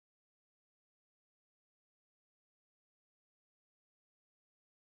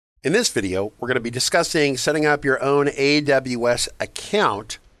In this video, we're going to be discussing setting up your own AWS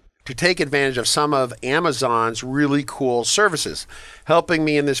account to take advantage of some of Amazon's really cool services. Helping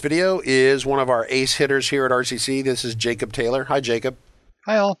me in this video is one of our ace hitters here at RCC. This is Jacob Taylor. Hi, Jacob.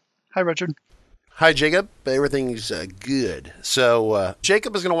 Hi, all. Hi, Richard. Hi, Jacob. Everything's good. So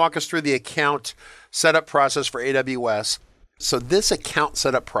Jacob is going to walk us through the account setup process for AWS. So this account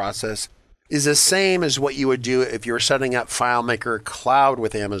setup process is the same as what you would do if you were setting up FileMaker Cloud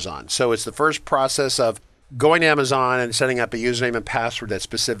with Amazon. So it's the first process of going to Amazon and setting up a username and password that's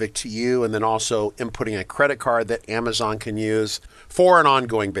specific to you, and then also inputting a credit card that Amazon can use for an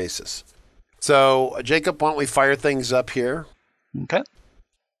ongoing basis. So Jacob, why don't we fire things up here? Okay.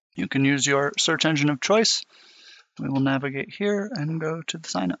 You can use your search engine of choice. We will navigate here and go to the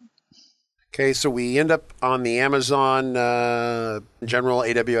sign up. Okay, so we end up on the Amazon general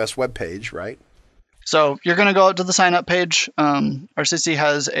AWS webpage, right? So you're going to go out to the sign up page. RCC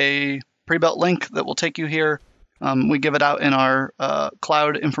has a pre-built link that will take you here. We give it out in our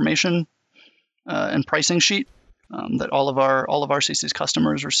cloud information and pricing sheet that all of RCC's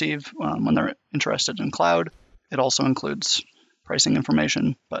customers receive when they're interested in cloud. It also includes pricing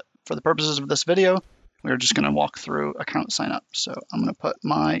information, but for the purposes of this video, we're just going to walk through account sign up. So I'm going to put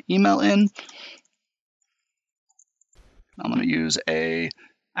my email in. I'm going to use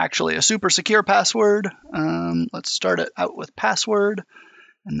actually a super secure password. Let's start it out with password.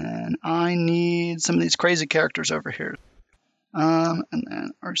 And then I need some of these crazy characters over here. And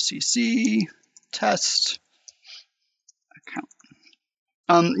then RCC test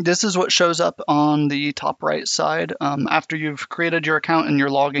account. This is what shows up on the top right side after you've created your account and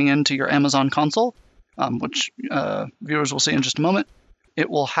you're logging into your Amazon console. Which viewers will see in just a moment. It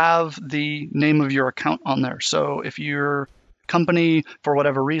will have the name of your account on there. So if your company, for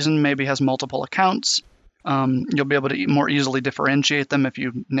whatever reason, maybe has multiple accounts, you'll be able to more easily differentiate them if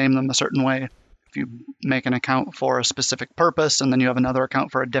you name them a certain way. If you make an account for a specific purpose and then you have another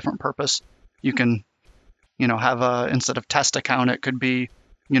account for a different purpose, you can, have instead of test account, it could be,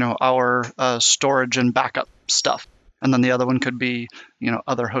 our storage and backup stuff. And then the other one could be,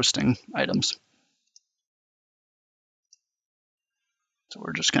 other hosting items. So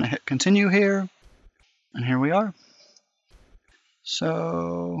we're just going to hit continue here, and here we are.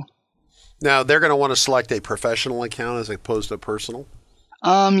 So now they're going to want to select a professional account as opposed to personal?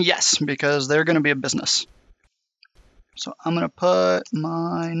 Yes, because they're going to be a business. So I'm going to put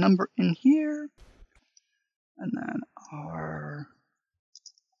my number in here, and then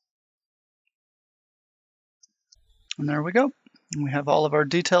and there we go. And we have all of our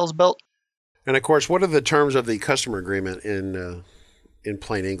details built. And of course, what are the terms of the customer agreement in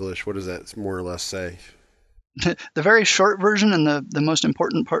plain English? What does that more or less say? The very short version and the most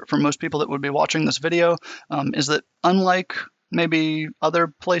important part for most people that would be watching this video is that unlike maybe other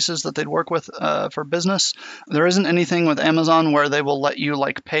places that they'd work with for business, there isn't anything with Amazon where they will let you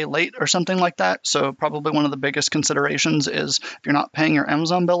pay late or something like that. So probably one of the biggest considerations is if you're not paying your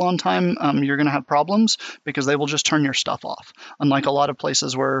Amazon bill on time, you're going to have problems because they will just turn your stuff off. Unlike a lot of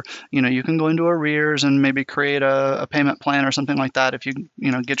places where, you can go into arrears and maybe create a payment plan or something like that if you,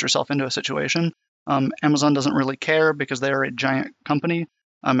 get yourself into a situation. Amazon doesn't really care because they are a giant company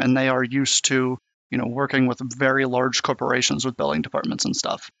and they are used to working with very large corporations with billing departments and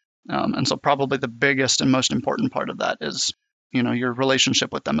stuff. And so probably the biggest and most important part of that is, your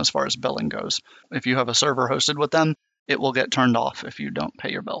relationship with them as far as billing goes. If you have a server hosted with them, it will get turned off if you don't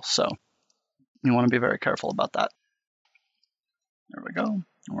pay your bill. So you want to be very careful about that. There we go. And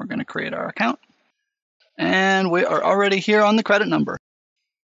we're going to create our account. And we are already here on the credit number.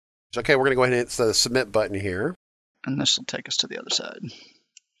 Okay, we're going to go ahead and hit the submit button here. And this will take us to the other side.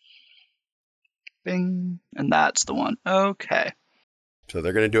 Bing. And that's the one. Okay. So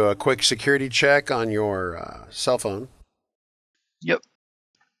they're going to do a quick security check on your cell phone. Yep.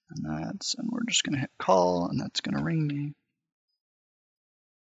 And we're just going to hit call, and that's going to ring me.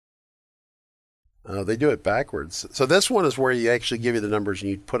 They do it backwards. So this one is where you actually give you the numbers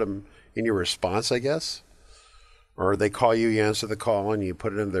and you put them in your response, I guess? Or they call you, you answer the call, and you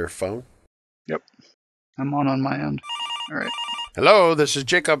put it in their phone? Yep. I'm on my end. All right. Hello, this is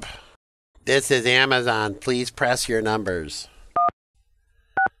Jacob. This is Amazon. Please press your numbers.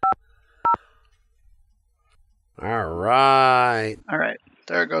 All right. All right.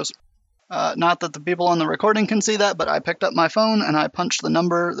 There it goes. Not that the people on the recording can see that, but I picked up my phone and I punched the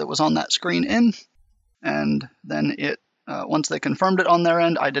number that was on that screen in. And then once they confirmed it on their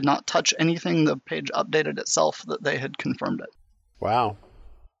end, I did not touch anything. The page updated itself that they had confirmed it. Wow.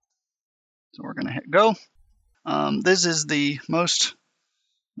 So we're going to hit go. This is the most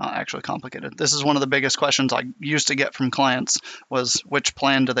Not actually complicated. This is one of the biggest questions I used to get from clients was which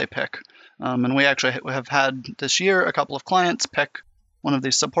plan do they pick? And we actually have had this year a couple of clients pick one of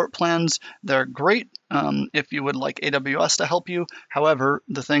these support plans. They're great if you would like AWS to help you. However,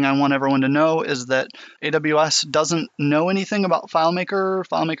 the thing I want everyone to know is that AWS doesn't know anything about FileMaker,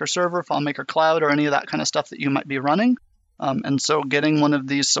 FileMaker Server, FileMaker Cloud, or any of that kind of stuff that you might be running. And so getting one of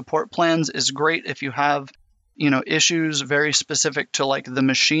these support plans is great if you have issues very specific to like the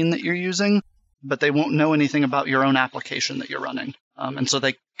machine that you're using, but they won't know anything about your own application that you're running. And so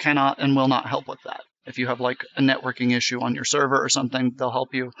they cannot and will not help with that. If you have like a networking issue on your server or something, they'll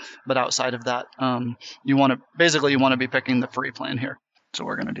help you. But outside of that, you want to be picking the free plan here. So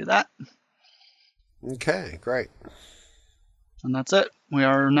we're going to do that. Okay, great. And that's it. We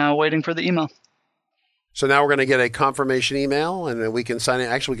are now waiting for the email. So now we're going to get a confirmation email, and then we can sign it.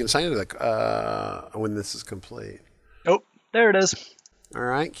 Actually, we can sign it when this is complete. Oh, there it is. All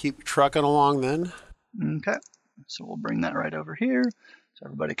right, keep trucking along then. Okay, so we'll bring that right over here so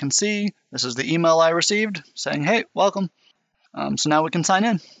everybody can see. This is the email I received saying, hey, welcome. So now we can sign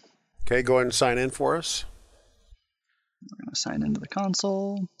in. Okay, go ahead and sign in for us. We're going to sign into the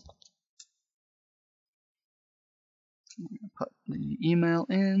console. I'm going to put the email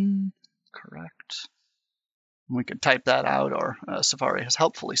in. Correct. We could type that out, or Safari has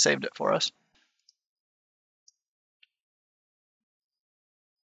helpfully saved it for us.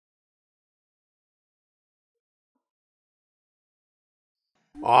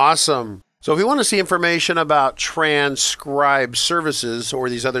 Awesome. So if we want to see information about transcribe services or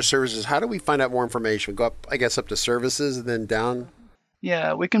these other services, how do we find out more information? Go up, I guess, up to services and then down.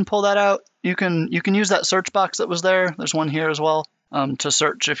 Yeah, we can pull that out. You can use that search box that was there. There's one here as well. To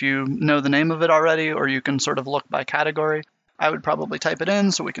search if you know the name of it already, or you can sort of look by category. I would probably type it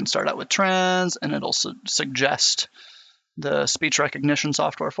in, so we can start out with trans, and it'll suggest the speech recognition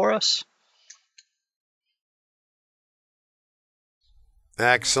software for us.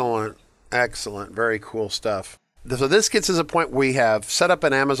 Excellent. Excellent. Very cool stuff. So this gets us a point where we have set up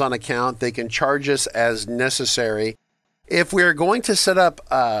an Amazon account. They can charge us as necessary. If we're going to set up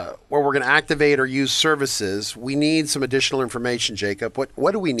where we're going to activate or use services, we need some additional information, Jacob.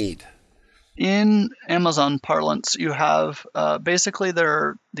 What do we need? In Amazon parlance, you have basically there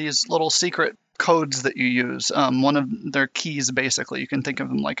are these little secret codes that you use. One of their keys, basically. You can think of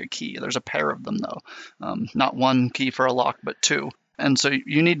them like a key. There's a pair of them, though. Not one key for a lock, but two. And so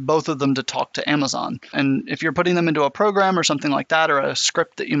you need both of them to talk to Amazon. And if you're putting them into a program or something like that, or a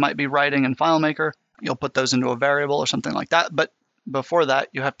script that you might be writing in FileMaker, you'll put those into a variable or something like that. But before that,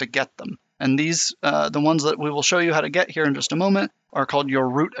 you have to get them. And these, the ones that we will show you how to get here in just a moment, are called your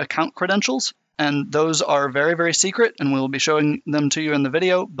root account credentials. And those are very, very secret, and we will be showing them to you in the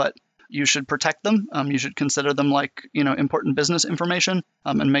video, but you should protect them. You should consider them like, important business information,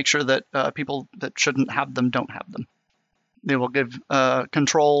 and make sure that people that shouldn't have them don't have them. They will give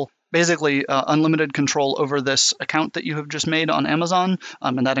control, basically unlimited control over this account that you have just made on Amazon,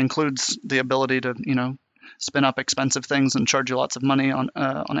 and that includes the ability to, spin up expensive things and charge you lots of money on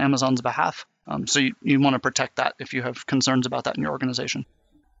Amazon's behalf. So you want to protect that if you have concerns about that in your organization.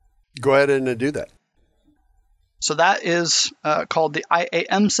 Go ahead and do that. So that is called the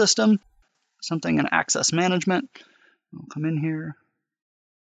IAM system, something in access management. We'll come in here.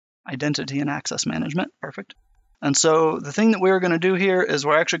 Identity and access management. Perfect. And so the thing that we're going to do here is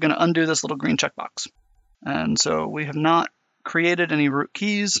we're actually going to undo this little green checkbox. And so we have not created any root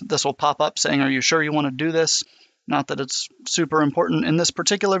keys. This will pop up saying, are you sure you want to do this? Not that it's super important in this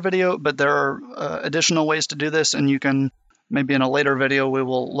particular video, but there are additional ways to do this. And you can, maybe in a later video, we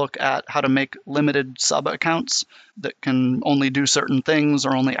will look at how to make limited sub accounts that can only do certain things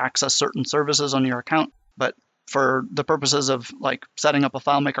or only access certain services on your account. But for the purposes of like setting up a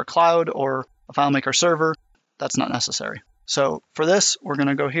FileMaker Cloud or a FileMaker server, that's not necessary. So for this, we're going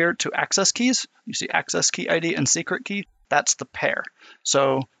to go here to access keys. You see access key ID and secret key. That's the pair.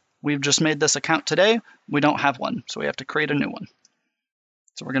 So we've just made this account today. We don't have one, so we have to create a new one.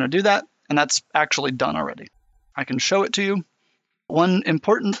 So we're going to do that, and that's actually done already. I can show it to you. One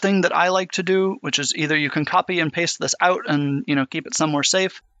important thing that I like to do, which is either you can copy and paste this out and keep it somewhere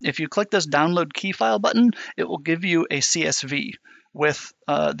safe. If you click this download key file button, it will give you a CSV with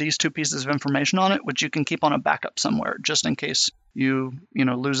these two pieces of information on it, which you can keep on a backup somewhere, just in case you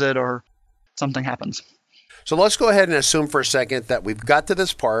lose it or something happens. So let's go ahead and assume for a second that we've got to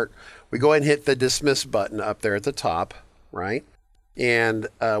this part. We go ahead and hit the dismiss button up there at the top, right? And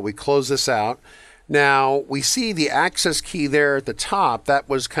we close this out. Now we see the access key there at the top. That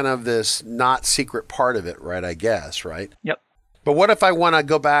was kind of this not secret part of it, right? I guess, right? Yep. But what if I want to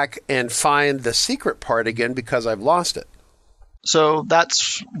go back and find the secret part again because I've lost it? So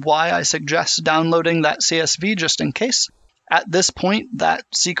that's why I suggest downloading that CSV just in case. At this point, that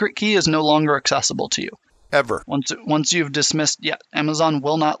secret key is no longer accessible to you. Ever. Once you've dismissed, Amazon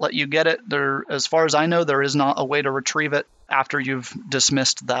will not let you get it. As far as I know, there is not a way to retrieve it after you've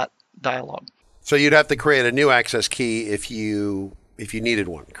dismissed that dialog. So you'd have to create a new access key if you needed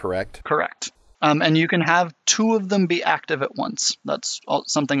one, correct? Correct. And you can have 2 of them be active at once. That's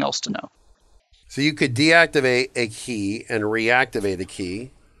something else to know. So you could deactivate a key and reactivate a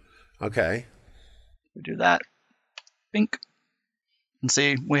key. Okay. We do that. Bink. And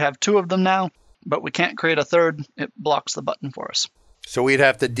see, we have 2 of them now, but we can't create a third. It blocks the button for us. So we'd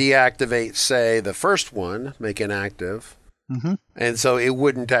have to deactivate, say, the first one, make it inactive. Mm-hmm. And so it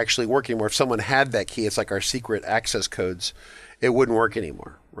wouldn't actually work anymore. If someone had that key, it's like our secret access codes, it wouldn't work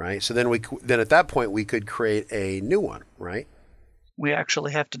anymore, right? So then at that point, we could create a new one, right? We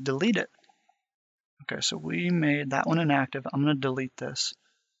actually have to delete it. Okay, so we made that one inactive. I'm going to delete this.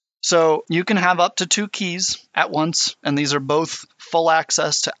 So you can have up to 2 keys at once, and these are both full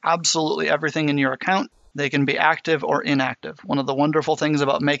access to absolutely everything in your account. They can be active or inactive. One of the wonderful things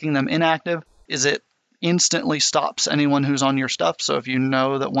about making them inactive is it instantly stops anyone who's on your stuff. So if you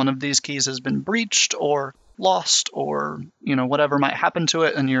know that one of these keys has been breached or lost or whatever might happen to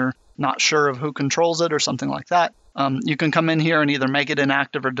it and you're not sure of who controls it or something like that, you can come in here and either make it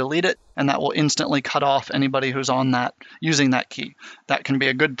inactive or delete it, and that will instantly cut off anybody who's on that using that key. That can be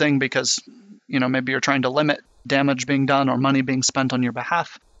a good thing because maybe you're trying to limit damage being done or money being spent on your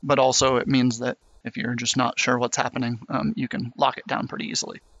behalf, but also it means that if you're just not sure what's happening, you can lock it down pretty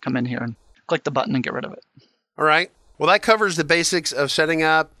easily. Come in here and click the button and get rid of it. All right. Well, that covers the basics of setting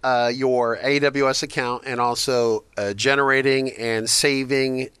up your AWS account and also generating and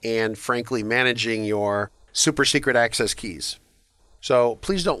saving and, frankly, managing your super secret access keys. So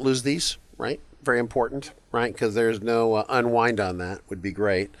please don't lose these, right? Very important, right? Because there's no unwind on that. Would be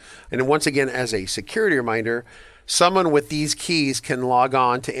great. And once again, as a security reminder, someone with these keys can log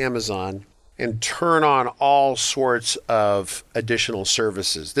on to Amazon and turn on all sorts of additional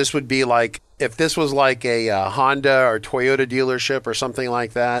services. This would be like, if this was like a Honda or Toyota dealership or something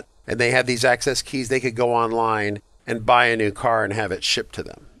like that, and they had these access keys, they could go online and buy a new car and have it shipped to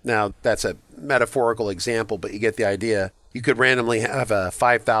them. Now, that's a metaphorical example, but you get the idea. You could randomly have a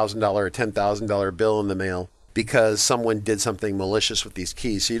 $5,000 or $10,000 bill in the mail because someone did something malicious with these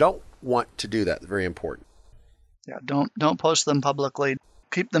keys. So you don't want to do that. It's very important. Yeah, don't post them publicly.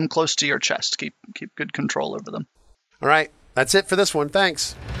 Keep them close to your chest. Keep good control over them. All right. That's it for this one.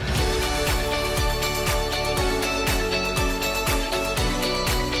 Thanks.